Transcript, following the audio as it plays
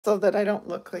so that I don't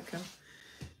look like I'm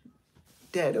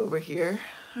dead over here.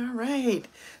 All right.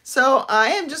 So I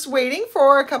am just waiting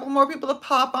for a couple more people to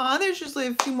pop on. There's usually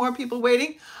a few more people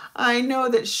waiting. I know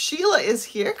that Sheila is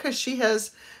here because she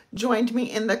has joined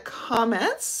me in the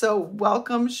comments. So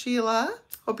welcome, Sheila.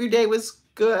 Hope your day was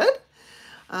good.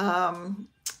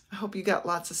 I hope you got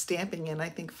lots of stamping in. I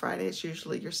think Friday is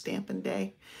usually your stamping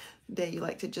day. Day you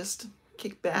like to just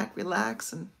kick back,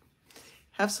 relax, and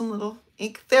have some little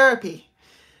ink therapy.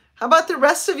 How about the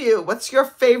rest of you? What's your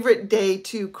favorite day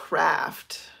to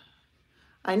craft?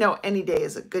 I know any day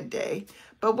is a good day,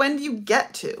 but when do you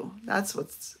get to? That's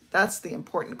the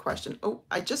important question. Oh,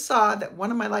 I just saw that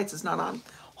one of my lights is not on.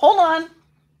 Hold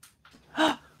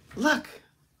on. Look.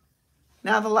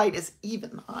 Now the light is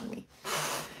even on me.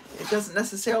 It doesn't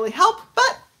necessarily help,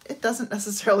 but it doesn't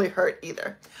necessarily hurt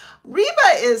either. Reba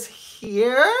is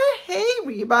here. Hey,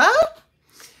 Reba.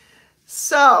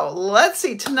 So let's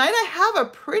see. Tonight I have a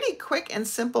pretty quick and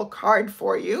simple card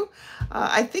for you.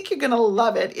 I think you're going to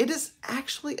love it. It is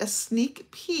actually a sneak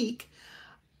peek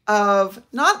of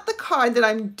not the card that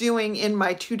I'm doing in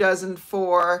my 2 dozen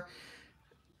for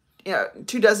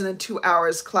 2 dozen in 2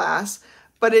 hours class,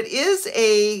 but it is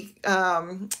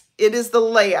the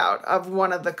layout of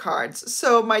one of the cards.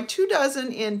 So my 2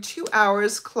 dozen in 2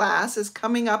 hours class is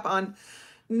coming up on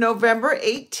November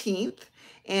 18th,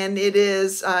 and it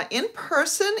is in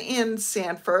person in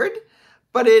Sanford,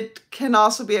 but it can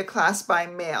also be a class by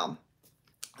mail.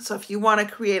 So if you want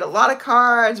to create a lot of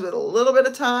cards with a little bit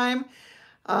of time,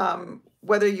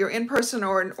 whether you're in person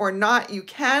or not, you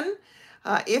can.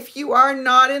 If you are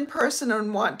not in person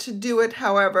and want to do it,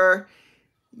 however,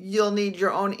 you'll need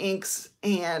your own inks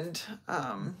and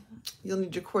you'll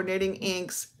need your coordinating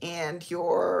inks and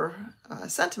your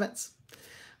sentiments.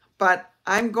 But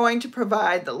I'm going to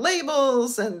provide the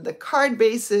labels and the card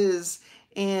bases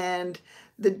and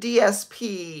the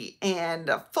DSP and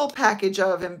a full package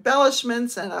of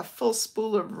embellishments and a full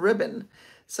spool of ribbon.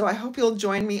 So I hope you'll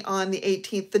join me on the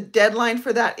 18th. The deadline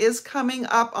for that is coming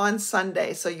up on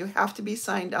Sunday, so you have to be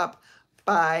signed up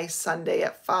by Sunday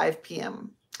at 5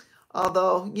 p.m.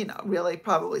 Although, really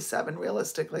probably 7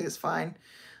 realistically is fine.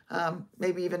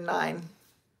 Maybe even 9.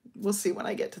 We'll see when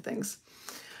I get to things.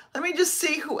 Let me just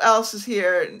see who else is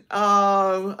here.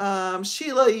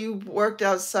 Sheila, you worked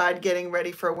outside getting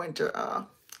ready for winter.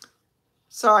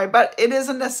 Sorry, but it is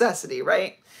a necessity,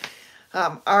 right?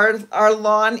 Our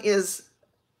lawn is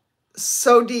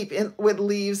so deep with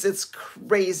leaves, it's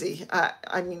crazy.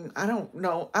 I mean, I don't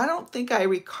know. I don't think I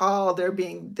recall there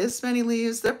being this many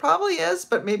leaves. There probably is,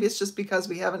 but maybe it's just because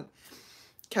we haven't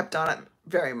kept on it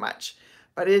very much.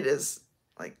 But it is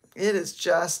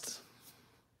just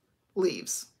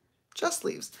leaves. Just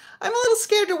leaves. I'm a little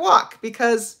scared to walk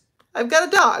because I've got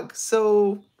a dog,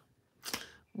 so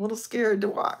I'm a little scared to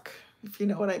walk, if you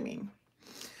know what I mean.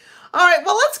 All right,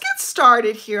 well, let's get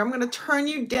started here. I'm going to turn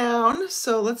you down,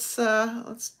 so let's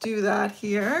do that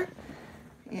here.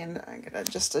 And I'm going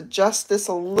to just adjust this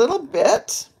a little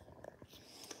bit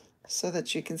so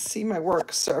that you can see my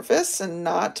work surface and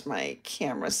not my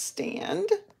camera stand.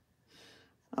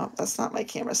 Oh, that's not my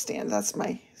camera stand. That's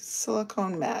my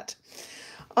silicone mat.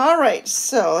 All right,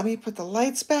 so let me put the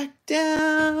lights back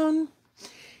down.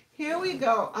 Here we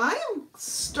go. I am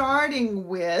starting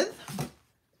with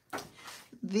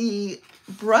the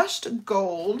brushed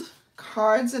gold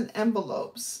cards and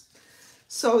envelopes.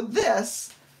 So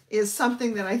this is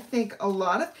something that I think a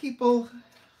lot of people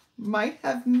might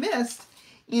have missed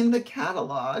in the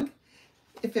catalog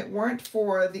if it weren't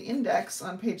for the index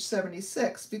on page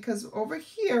 76, because over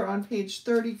here on page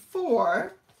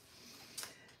 34,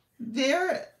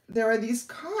 there are these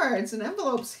cards and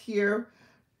envelopes here,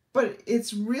 but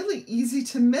it's really easy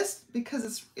to miss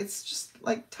because it's just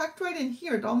like tucked right in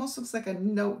here. It almost looks like a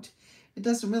note. It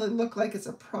doesn't really look like it's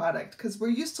a product because we're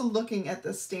used to looking at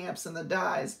the stamps and the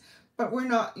dies, but we're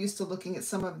not used to looking at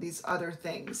some of these other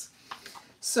things.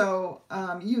 So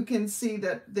you can see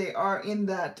that they are in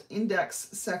that index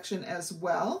section as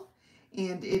well.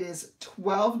 And it is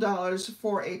 $12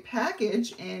 for a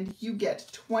package, and you get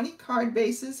 20 card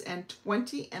bases and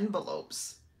 20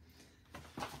 envelopes.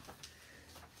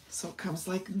 So it comes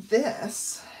like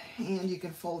this, and you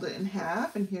can fold it in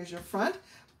half, and here's your front.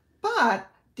 But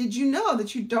did you know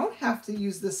that you don't have to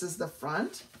use this as the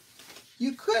front?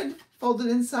 You could fold it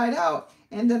inside out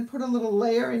and then put a little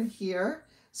layer in here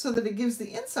so that it gives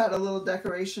the inside a little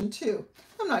decoration too.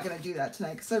 I'm not going to do that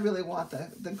tonight because I really want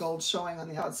the gold showing on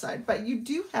the outside, but you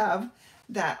do have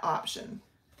that option.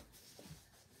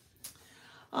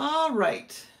 All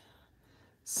right,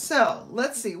 so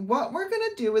let's see. What we're going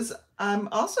to do is I'm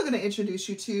also going to introduce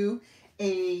you to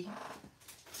a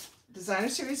designer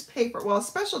series paper, well,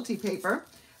 specialty paper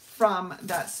from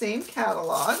that same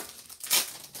catalog.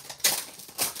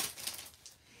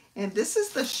 And this is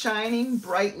the Shining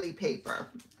Brightly paper.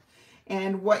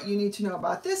 And what you need to know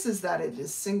about this is that it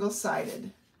is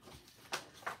single-sided.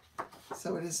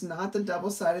 So it is not the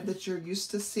double-sided that you're used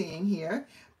to seeing here,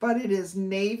 but it is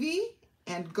navy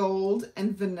and gold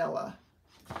and vanilla,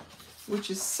 which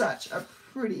is such a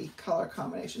pretty color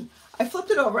combination. I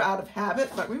flipped it over out of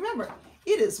habit, but remember,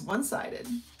 it is one-sided.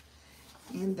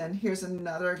 And then here's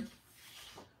another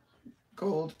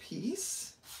gold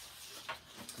piece.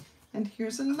 And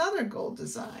here's another gold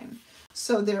design.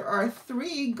 So there are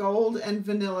 3 gold and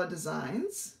vanilla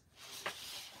designs.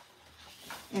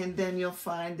 And then you'll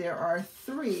find there are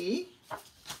 3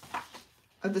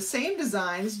 of the same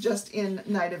designs, just in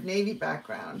Night of Navy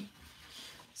background.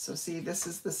 So see, this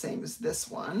is the same as this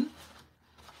one.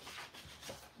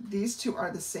 These 2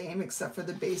 are the same except for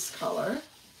the base color.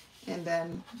 And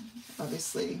then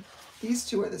obviously these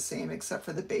 2 are the same except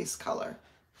for the base color.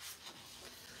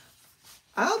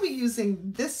 I'll be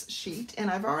using this sheet,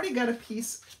 and I've already got a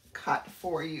piece cut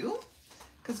for you,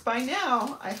 because by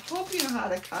now I hope you know how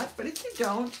to cut, but if you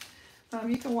don't,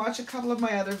 you can watch a couple of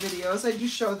my other videos. I do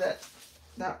show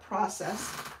that process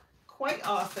quite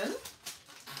often.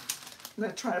 I'm going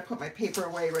to try to put my paper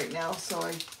away right now so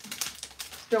I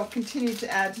don't continue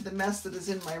to add to the mess that is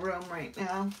in my room right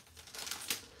now.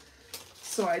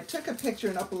 So I took a picture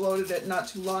and uploaded it not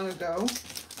too long ago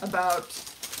about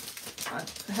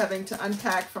having to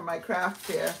unpack from my craft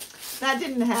fair. That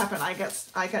didn't happen. I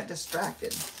got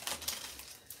distracted.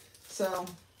 So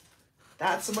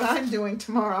that's what I'm doing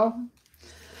tomorrow.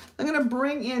 I'm going to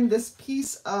bring in this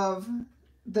piece of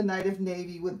the Night of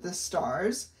Navy with the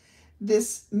stars.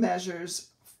 This measures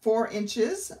 4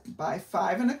 inches by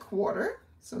 5 1/4.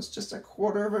 So it's just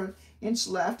 1/4 of an inch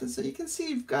left. And so you can see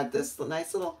you've got this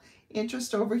nice little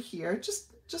interest over here.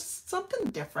 Just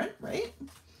something different, right?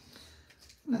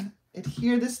 I'm going to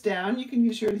adhere this down. You can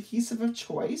use your adhesive of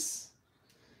choice.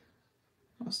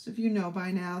 Most of you know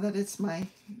by now that it's my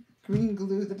green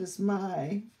glue that is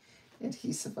my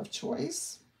adhesive of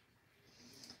choice.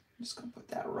 I'm just going to put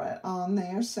that right on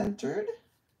there, centered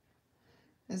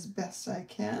as best I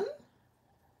can.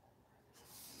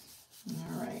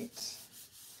 All right.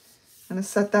 I'm going to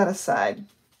set that aside.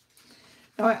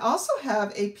 Now I also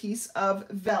have a piece of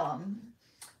vellum.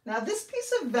 Now this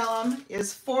piece of vellum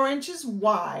is 4 inches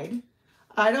wide.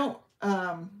 I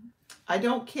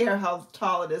don't care how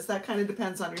tall it is. That kind of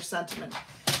depends on your sentiment.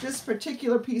 This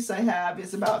particular piece I have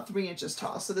is about 3 inches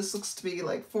tall. So this looks to be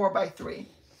like 4 by 3.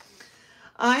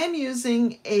 I am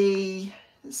using a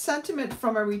sentiment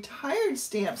from a retired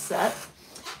stamp set.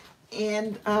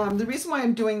 And the reason why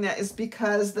I'm doing that is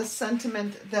because the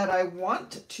sentiment that I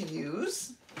want to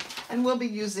use, and will be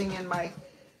using in my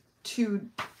 2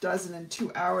 dozen in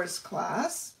 2 hours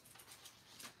class,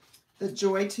 the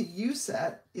Joy to You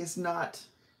set, is not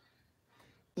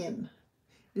in.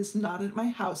 It is not at my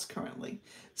house currently.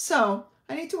 So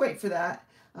I need to wait for that.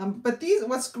 But these,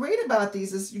 what's great about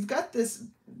these is you've got this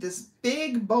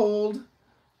big, bold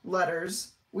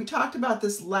letters. We talked about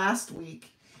this last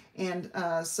week. And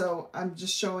so I'm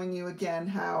just showing you again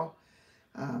how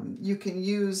you can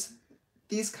use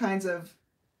these kinds of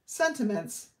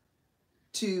sentiments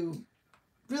to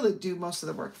really do most of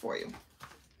the work for you.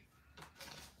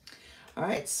 All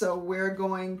right, so we're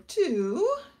going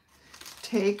to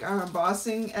take our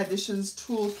Embossing Editions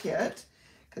toolkit,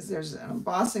 because there's an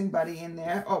embossing buddy in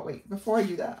there. Oh, wait, before I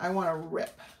do that, I want to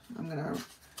rip. I'm going to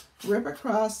rip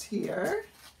across here.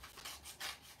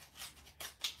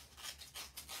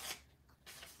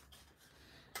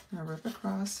 I'm going to rip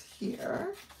across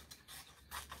here.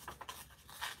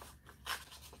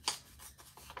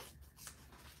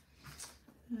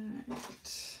 All right.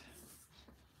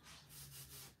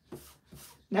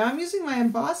 Now I'm using my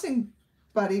embossing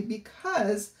buddy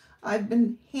because I've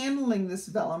been handling this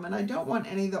vellum and I don't want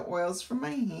any of the oils from my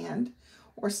hand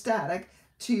or static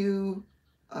to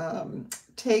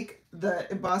take the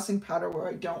embossing powder where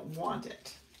I don't want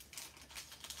it.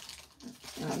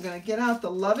 And I'm going to get out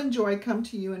the Love and Joy Come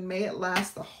to You and May It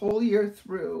Last the Whole Year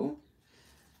Through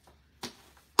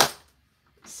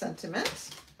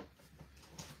sentiment.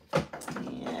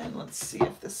 And let's see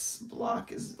if this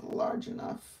block is large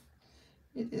enough.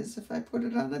 It is if I put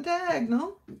it on the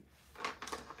diagonal. I'm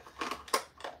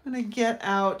going to get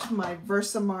out my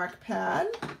Versamark pad.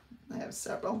 I have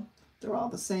several. They're all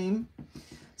the same.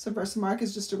 So Versamark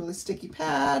is just a really sticky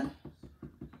pad.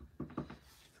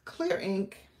 Clear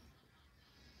ink.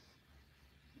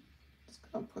 Just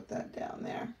going to put that down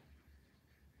there.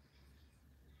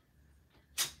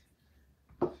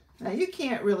 Now you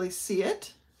can't really see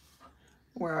it,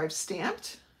 where I've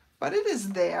stamped, but it is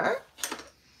there.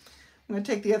 I'm going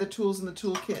to take the other tools in the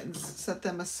toolkit and set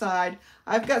them aside.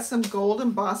 I've got some gold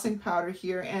embossing powder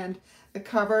here, and the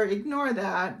cover, ignore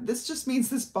that. This just means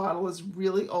this bottle is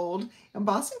really old.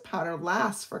 Embossing powder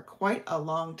lasts for quite a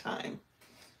long time.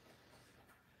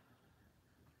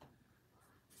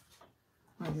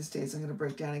 One of these days I'm going to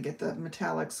break down and get the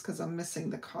metallics because I'm missing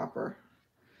the copper.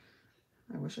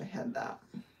 I wish I had that.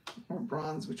 Or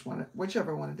bronze,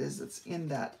 whichever one it is that's in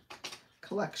that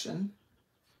collection.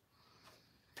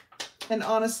 And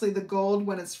honestly, the gold,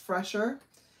 when it's fresher,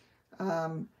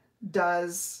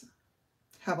 does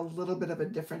have a little bit of a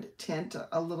different tint,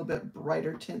 a little bit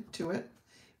brighter tint to it.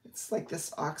 It's like this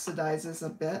oxidizes a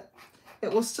bit.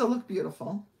 It will still look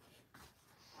beautiful.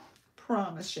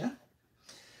 Promise you.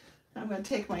 I'm going to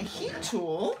take my heat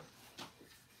tool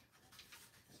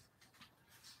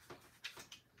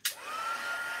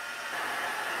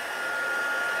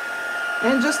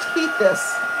and just heat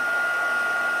this.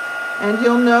 And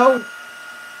you'll know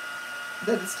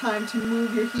that it's time to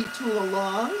move your heat tool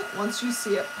along once you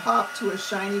see it pop to a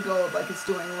shiny gold like it's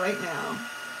doing right now.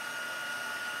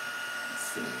 Let's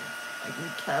see if I can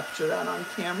capture that on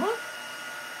camera.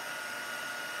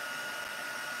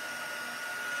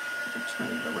 Turn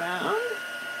it around.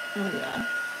 Oh yeah,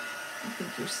 I think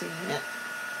you're seeing it.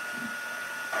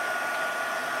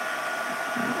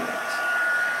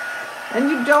 And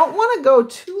you don't want to go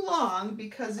too long,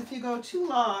 because if you go too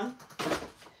long,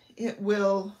 it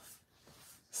will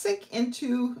sink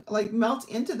into, like melt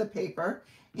into the paper,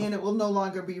 and it will no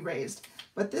longer be raised.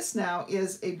 But this now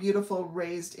is a beautiful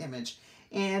raised image,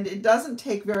 and it doesn't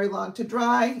take very long to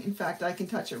dry. In fact, I can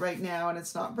touch it right now and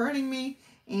it's not burning me,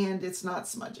 and it's not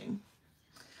smudging.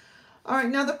 All right,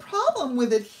 now the problem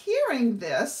with adhering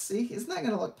this, see, isn't that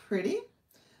going to look pretty?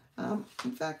 In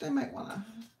fact, I might want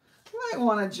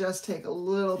to just take a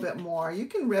little bit more. You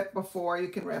can rip before, you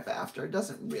can rip after. It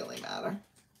doesn't really matter.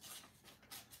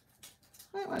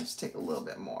 I might want to just take a little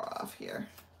bit more off here.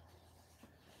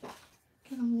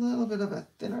 Get a little bit of a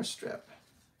thinner strip.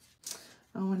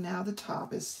 Oh, and now the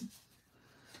top is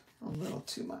a little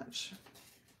too much.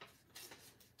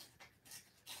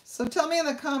 So tell me in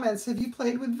the comments, have you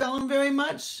played with vellum very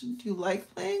much? Do you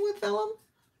like playing with vellum?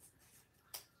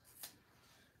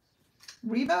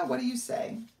 Reba, what do you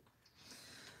say?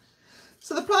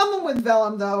 So the problem with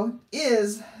vellum, though,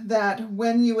 is that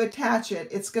when you attach it,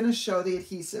 it's going to show the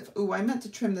adhesive. Ooh, I meant to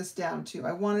trim this down too.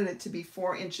 I wanted it to be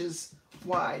 4 inches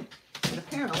wide, but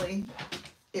apparently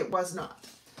it was not.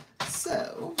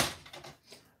 So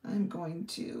I'm going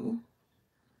to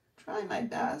try my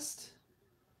best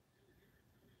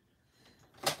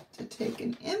to take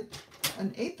an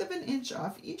 1/8 of an inch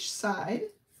off each side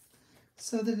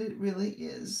so that it really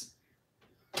is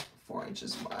 4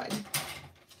 inches wide.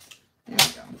 There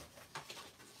we go.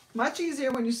 Much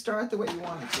easier when you start the way you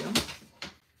want it to.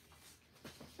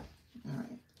 All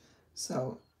right,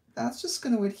 so that's just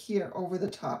going to adhere over the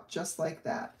top just like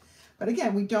that. But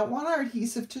again, we don't want our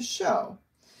adhesive to show.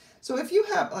 So if you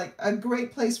have, like, a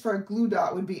great place for a glue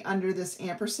dot would be under this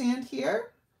ampersand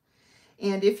here.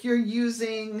 And if you're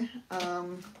using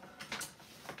a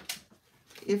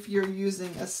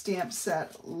stamp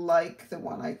set like the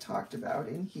one I talked about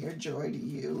in here, Joy to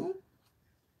You,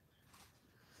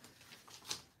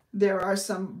 there are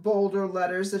some bolder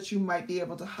letters that you might be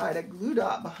able to hide a glue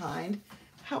dot behind.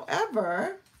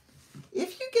 However,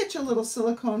 if you get your little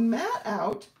silicone mat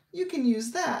out, you can use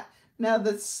that. Now,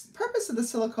 the purpose of the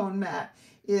silicone mat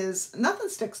is nothing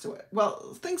sticks to it.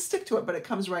 Well, things stick to it, but it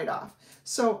comes right off.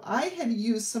 So I had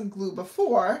used some glue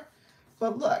before,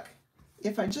 but look,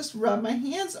 if I just rub my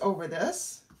hands over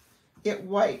this, it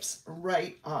wipes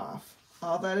right off.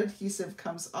 All that adhesive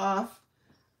comes off,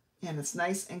 and it's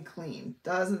nice and clean,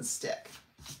 doesn't stick.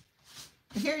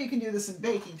 Here you can do this in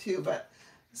baking too, but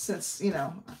since, you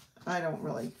know, I don't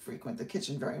really frequent the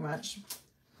kitchen very much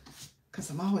because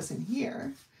I'm always in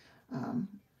here,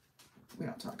 we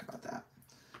don't talk about that.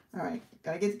 All right,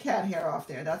 gotta get the cat hair off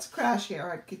there. That's crash hair,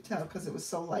 I could tell because it was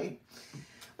so light.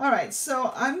 All right,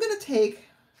 so I'm gonna take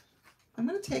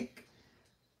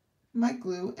my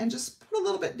glue and just put a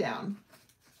little bit down.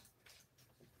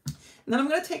 And then I'm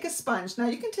going to take a sponge. Now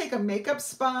you can take a makeup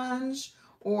sponge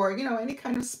or, you know, any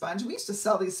kind of sponge. We used to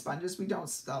sell these sponges. We don't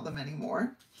sell them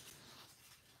anymore.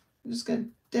 I'm just going to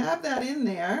dab that in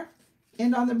there.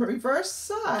 And on the reverse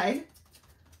side,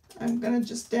 I'm going to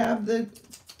just dab the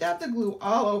glue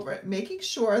all over it, making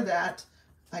sure that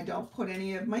I don't put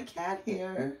any of my cat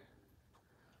hair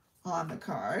on the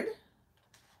card.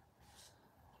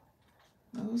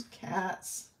 Those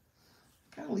cats.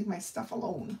 Gotta leave my stuff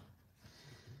alone.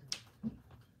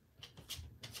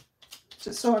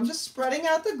 So I'm just spreading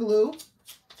out the glue.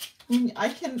 I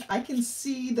can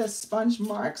see the sponge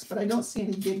marks, but I don't see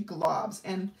any big globs.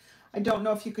 And I don't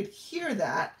know if you could hear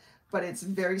that, but it's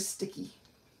very sticky.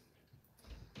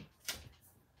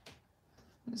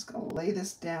 I'm just going to lay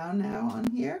this down now on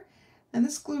here. And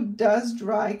this glue does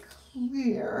dry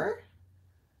clear,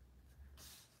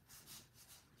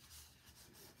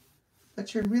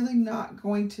 but you're really not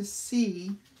going to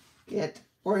see it,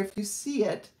 or if you see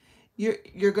it,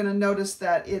 you're going to notice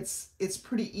that it's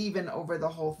pretty even over the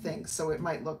whole thing. So it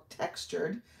might look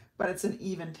textured, but it's an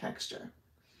even texture.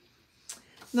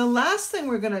 The last thing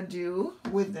we're going to do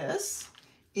with this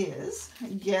is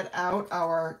get out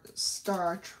our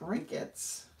star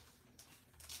trinkets.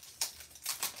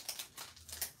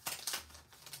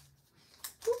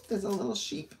 Oop, there's a little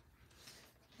sheep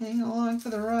hanging along for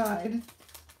the ride.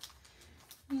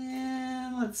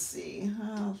 And let's see.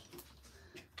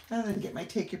 Rather than get my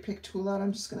take your pick tool out,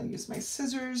 I'm just going to use my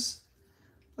scissors.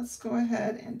 Let's go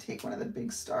ahead and take one of the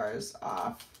big stars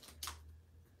off.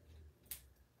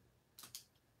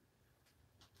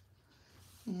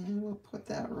 And we'll put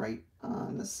that right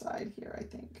on the side here, I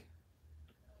think.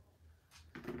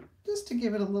 Just to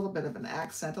give it a little bit of an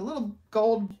accent, a little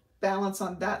gold balance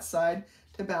on that side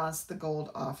to balance the gold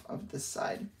off of this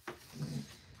side.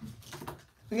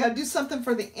 We got to do something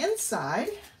for the inside.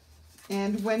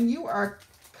 And when you are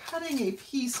cutting a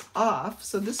piece off,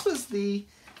 so this was a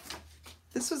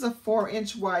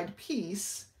 4-inch wide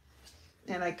piece,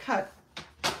 and I cut,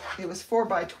 it was 4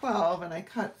 by 12, and I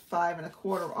cut 5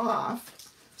 1/4 off.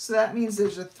 So that means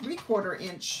there's a 3/4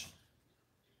 inch.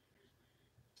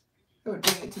 It would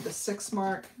bring it to the 6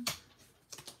 mark.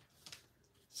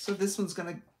 So this one's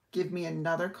going to give me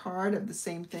another card of the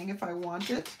same thing if I want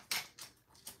it.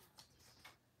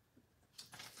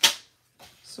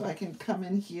 So I can come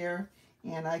in here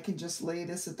and I can just lay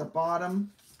this at the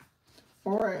bottom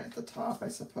or at the top, I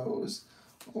suppose,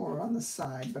 or on the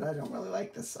side, but I don't really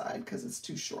like the side because it's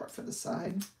too short for the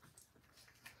side.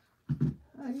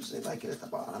 I usually like it at the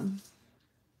bottom.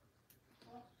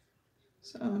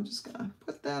 So I'm just going to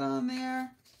put that on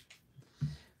there.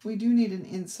 We do need an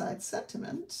inside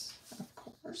sentiment, of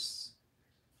course.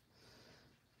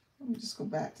 Let me just go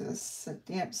back to the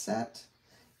stamp set.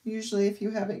 Usually if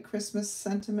you have a Christmas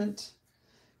sentiment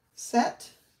set,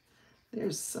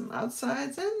 there's some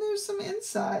outsides and there's some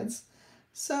insides.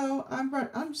 So I'm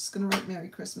just going to write Merry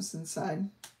Christmas inside.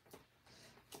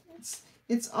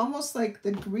 It's almost like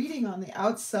the greeting on the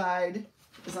outside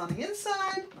is on the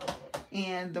inside,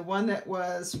 and the one that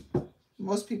was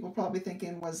most people probably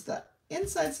thinking was the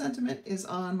inside sentiment is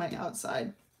on my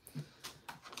outside.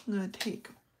 I'm going to take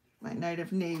my Night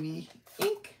of Navy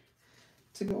ink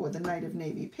to go with the Night of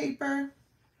Navy paper.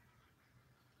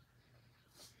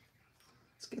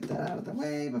 Let's get that out of the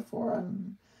way before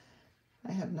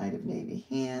I have Night of Navy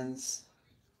hands.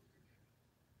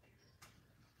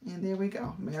 And there we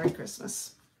go. Merry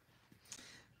Christmas.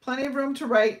 Plenty of room to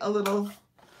write a little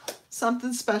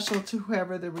something special to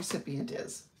whoever the recipient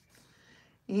is.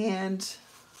 And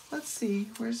let's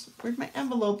see, where'd my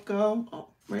envelope go? Oh,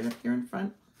 right up here in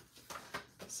front.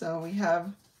 So we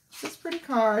have this pretty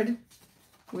card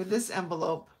with this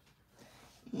envelope,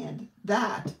 and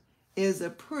that is a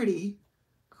pretty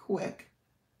quick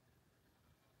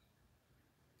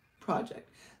project.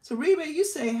 So Reba, you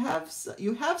say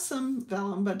you have some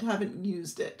vellum but haven't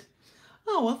used it.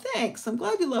 Oh, well, thanks. I'm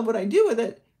glad you love what I do with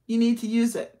it. You need to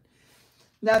use it.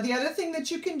 Now, the other thing that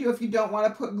you can do if you don't want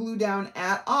to put glue down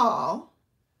at all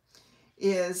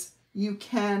is you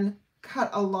can cut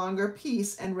a longer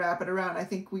piece and wrap it around. I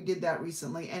think we did that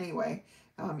recently anyway.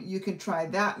 You can try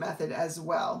that method as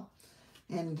well,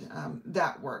 and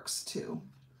that works too.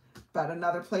 But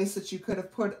another place that you could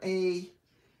have put a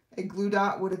glue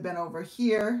dot would have been over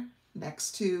here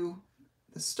next to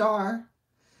the star.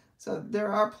 So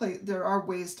there are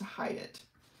ways to hide it.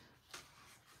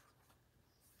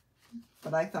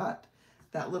 But I thought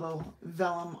that little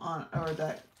vellum on, or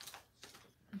that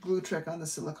glue trick on the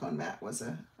silicone mat was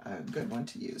a good one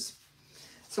to use.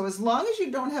 So as long as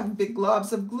you don't have big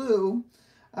globs of glue,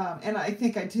 and I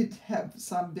think I did have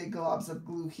some big globs of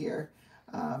glue here,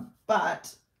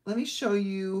 but let me show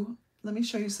you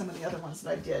some of the other ones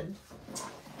that I did,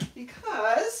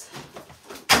 because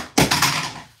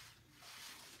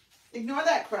ignore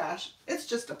that crash, it's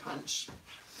just a punch.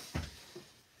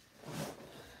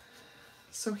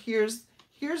 So here's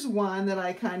one that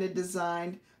I kind of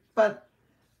designed, but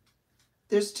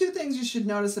there's two things you should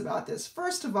notice about this.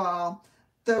 First of all,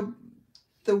 the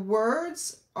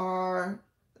words are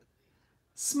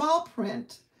small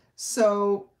print,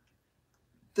 so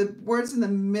the words in the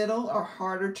middle are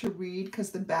harder to read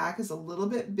because the back is a little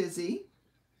bit busy.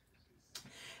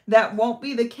 That won't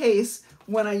be the case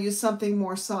when I use something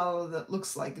more solid that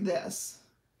looks like this.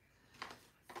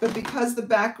 But because the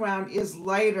background is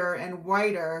lighter and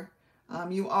whiter,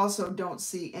 you also don't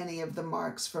see any of the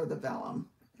marks for the vellum.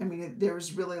 I mean,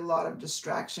 there's really a lot of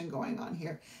distraction going on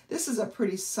here. This is a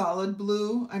pretty solid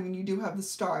blue. I mean, you do have the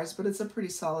stars, but it's a pretty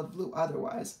solid blue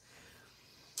otherwise.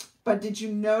 But did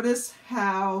you notice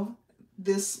how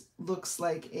this looks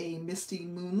like a Misty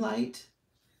Moonlight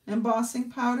embossing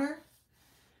powder?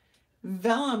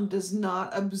 Vellum does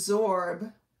not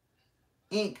absorb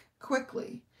ink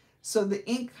quickly. So the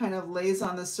ink kind of lays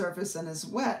on the surface and is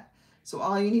wet. So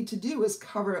all you need to do is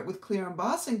cover it with clear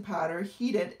embossing powder,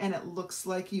 heat it, and it looks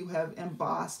like you have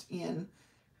embossed in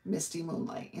Misty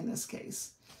Moonlight in this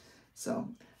case. So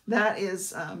that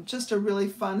is just a really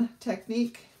fun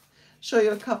technique. Show you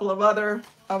a couple of other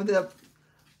of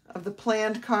the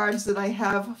planned cards that I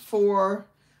have for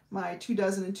my 2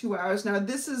 dozen in 2 hours. Now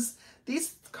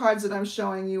these cards that I'm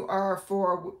showing you are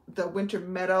for the Winter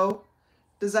Meadow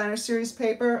Designer Series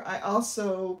paper. I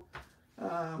also,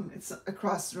 it's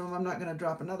across the room, I'm not going to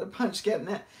drop another punch getting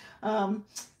it. I'm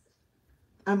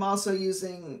also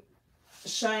using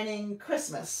Shining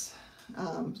Christmas,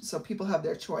 so people have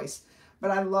their choice.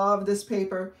 But I love this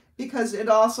paper because it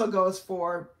also goes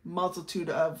for multitude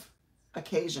of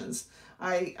occasions.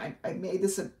 I made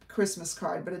this a Christmas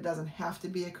card, but it doesn't have to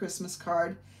be a Christmas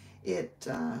card. It,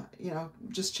 you know,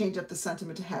 just change up the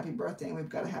sentiment to happy birthday, and we've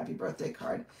got a happy birthday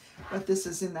card. But this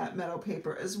is in that meadow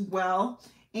paper as well.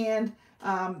 And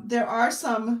there are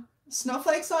some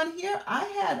snowflakes on here. I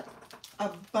had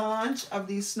a bunch of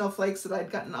these snowflakes that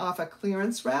I'd gotten off a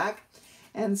clearance rack.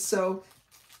 And so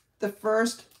the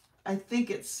first, I think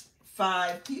it's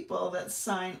 5 people that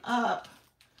sign up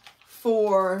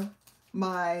for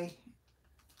my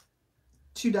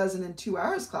 2 dozen in 2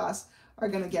 hours class are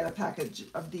going to get a package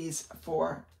of these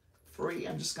for free.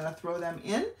 I'm just going to throw them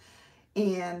in,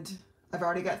 and I've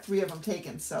already got 3 of them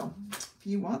taken. So if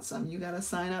you want some, you got to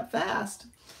sign up fast.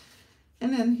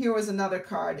 And then here was another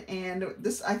card, and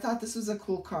this, I thought this was a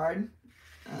cool card.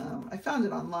 I found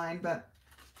it online, but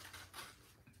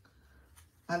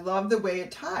I love the way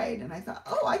it tied, and I thought,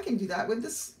 oh, I can do that with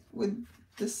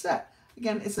this set.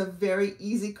 Again, it's a very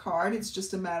easy card. It's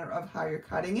just a matter of how you're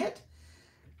cutting it.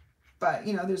 But,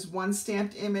 you know, there's one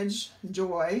stamped image,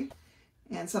 Joy,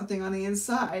 and something on the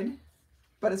inside,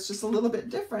 but it's just a little bit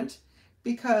different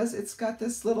because it's got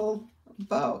this little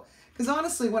bow. Because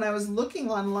honestly, when I was looking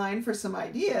online for some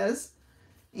ideas,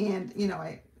 and, you know,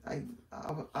 I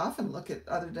often look at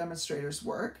other demonstrators'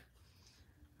 work,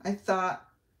 I thought,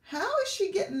 how is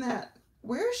she getting that?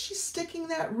 Where is she sticking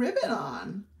that ribbon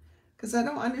on? Because I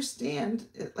don't understand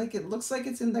it. Like, it looks like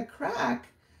it's in the crack,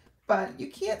 but you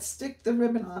can't stick the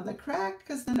ribbon on the crack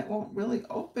because then it won't really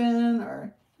open,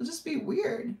 or it'll just be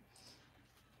weird.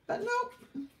 But nope.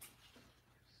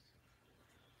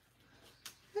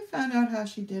 I found out how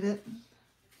she did it.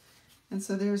 And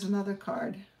so there's another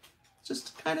card.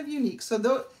 Just kind of unique.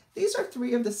 So these are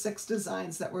 3 of the 6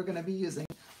 designs that we're going to be using.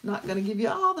 Not going to give you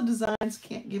all the designs.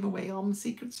 Can't give away all the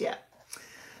secrets yet.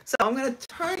 So I'm going to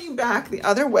turn you back the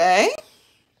other way.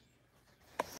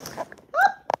 Oh,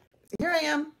 here I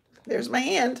am. There's my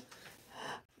hand.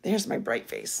 There's my bright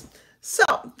face. So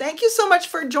thank you so much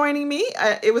for joining me.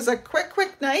 It was a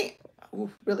quick night.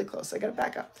 Ooh, really close. I got to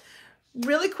back up.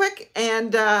 Really quick,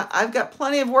 and I've got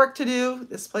plenty of work to do.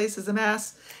 This place is a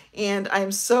mess, and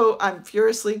I'm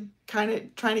furiously kind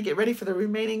of trying to get ready for the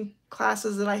remaining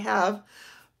classes that I have.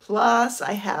 Plus,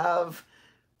 I have,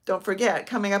 don't forget,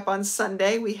 coming up on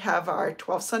Sunday, we have our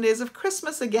 12 Sundays of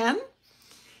Christmas again.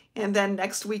 And then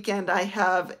next weekend, I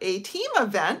have a team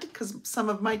event because some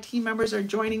of my team members are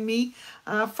joining me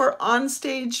for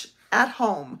Onstage at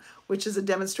Home, which is a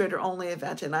demonstrator-only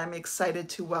event. And I'm excited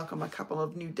to welcome a couple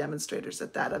of new demonstrators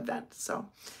at that event. So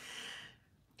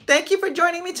thank you for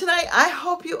joining me tonight. I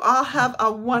hope you all have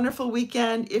a wonderful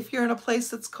weekend. If you're in a place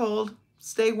that's cold,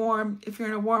 stay warm. If you're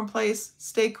in a warm place,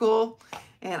 stay cool.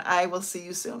 And I will see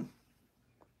you soon.